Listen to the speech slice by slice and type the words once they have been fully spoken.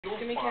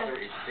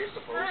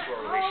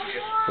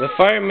The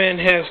fireman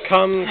has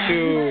come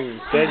to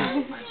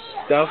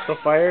douse the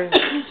fire.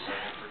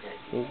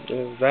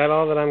 Is that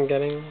all that I'm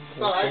getting?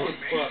 Woo!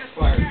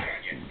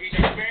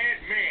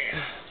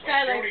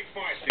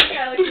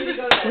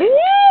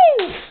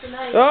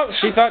 Oh,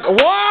 she thought.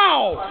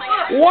 Wow!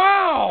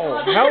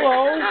 Wow!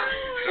 Hello.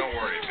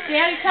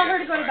 Daddy, tell her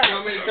to go to bed.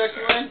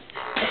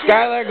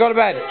 Skylar, go to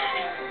bed.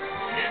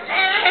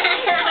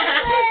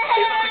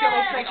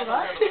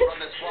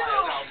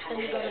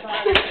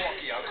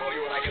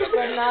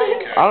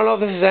 I don't know if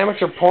this is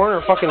amateur porn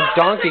or fucking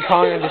donkey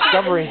calling on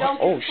Discovery.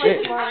 Oh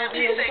shit.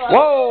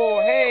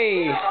 Whoa,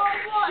 hey.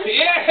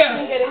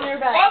 Yeah.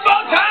 One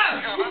more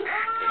time.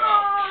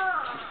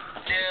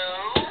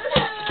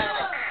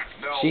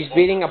 She's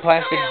beating a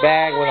plastic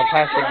bag with a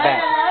plastic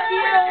bat. I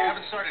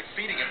haven't started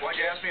feeding it. Why'd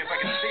you ask me if I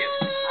can see it?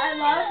 I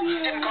love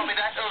you. Didn't call me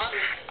that,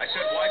 I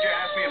said, why'd you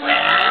ask me if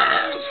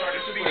I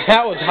started feeding it?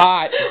 That was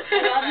hot.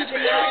 I love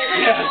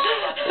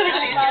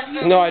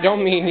you. No, I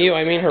don't mean you.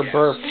 I mean her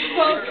burp.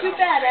 Well, too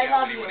bad. I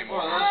love you.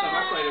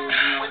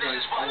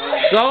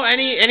 So,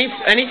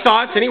 any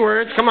thoughts? Any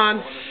words? Come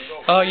on.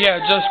 Yeah,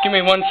 just give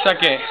me 1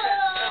 second.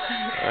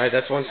 All right,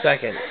 that's 1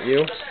 second.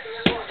 You?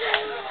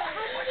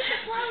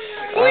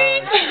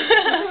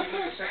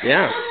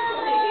 Yeah.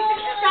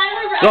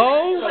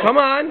 So, come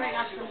on.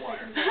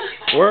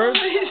 Words.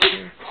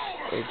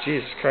 Oh,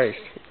 Jesus Christ.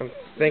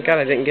 Thank God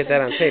I didn't get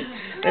that on tape.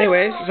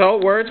 Anyways, so,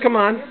 words, come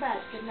on.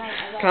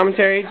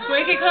 Commentary.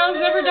 Wicked clowns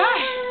never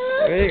die.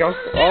 There you go.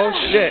 Oh,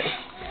 shit.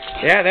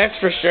 Yeah, that's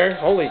for sure.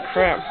 Holy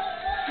crap.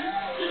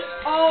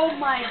 Oh,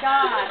 my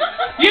God.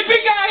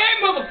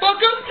 Yippee-ki-yay,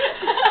 motherfucker!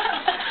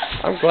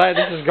 I'm glad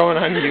this is going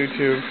on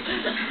YouTube.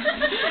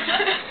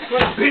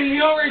 Want to bend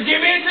me over and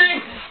give me a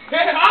drink? Whoa!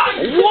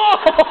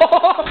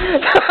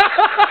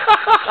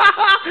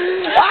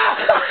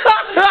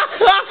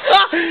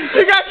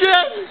 You got your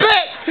ass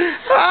bit!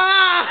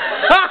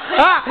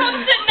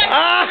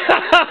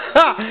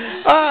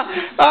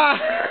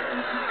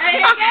 Hey,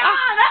 come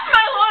on, that's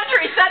my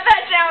laundry. Set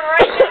that down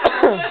right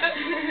now.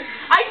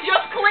 I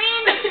just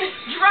cleaned,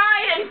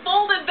 dried, and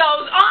folded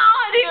those.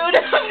 Oh, dude.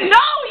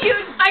 No,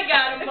 I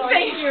got them.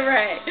 Thank you,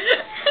 Ray.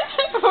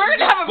 We're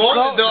gonna have a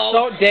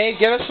So, Dave,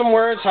 give us some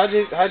words. How'd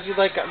you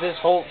like this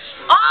whole?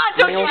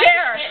 don't you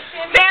dare,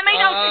 Sammy!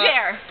 Don't you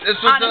dare. This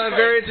was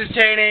very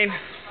entertaining.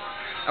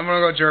 I'm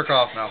gonna go jerk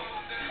off now.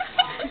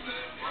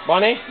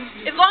 Bonnie?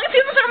 As long as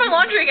people start my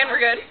laundry again, we're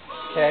good.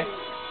 Okay.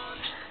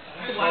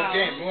 Wow.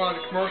 Okay, move on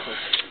to commercials.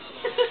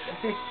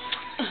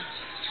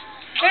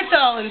 It's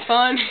all in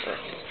fun.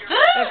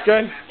 That's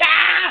good.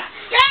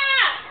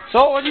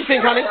 So, what do you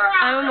think, honey?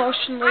 I'm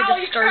emotionally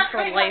disturbed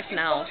for life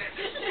now.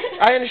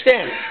 I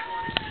understand.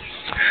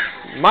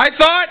 My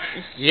thought?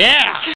 Yeah.